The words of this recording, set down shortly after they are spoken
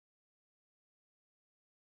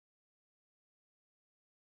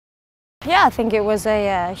Yeah, I think it was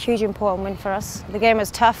a huge important win for us. The game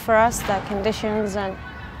was tough for us, the conditions and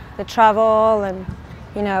the travel, and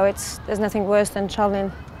you know, there's nothing worse than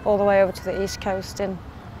travelling all the way over to the East Coast in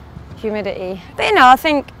humidity. But you know, I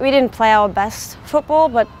think we didn't play our best football,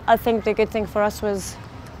 but I think the good thing for us was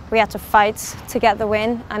we had to fight to get the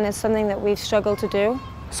win, and it's something that we've struggled to do.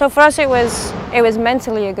 So for us it was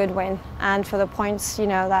mentally a good win, and for the points, you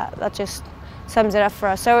know, that just sums it up for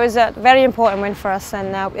us. So it was a very important win for us,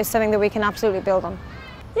 and it's something that we can absolutely build on.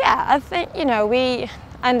 Yeah, I think, you know, we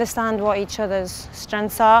understand what each other's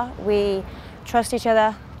strengths are. We trust each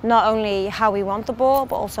other, not only how we want the ball,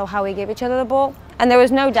 but also how we give each other the ball. And there was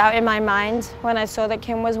no doubt in my mind when I saw that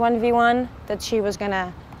Kim was 1v1 that she was going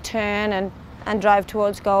to turn and drive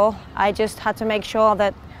towards goal. I just had to make sure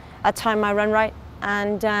that I timed my run right,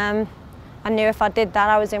 and I knew if I did that,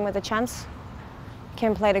 I was in with a chance.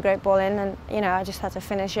 Kim played a great ball in, and you know, I just had to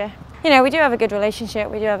finish it. You know, we do have a good relationship,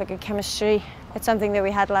 we do have a good chemistry. It's something that we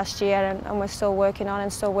had last year and we're still working on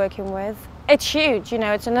and still working with. It's huge, you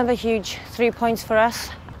know, it's another huge 3 points for us.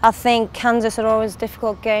 I think Kansas are always a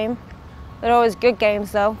difficult game. They're always good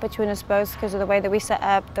games though, between us both, because of the way that we set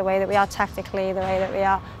up, the way that we are tactically, the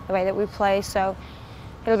way that we play. So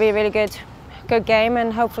it'll be a really good game,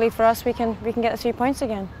 and hopefully for us we can get the 3 points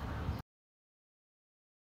again.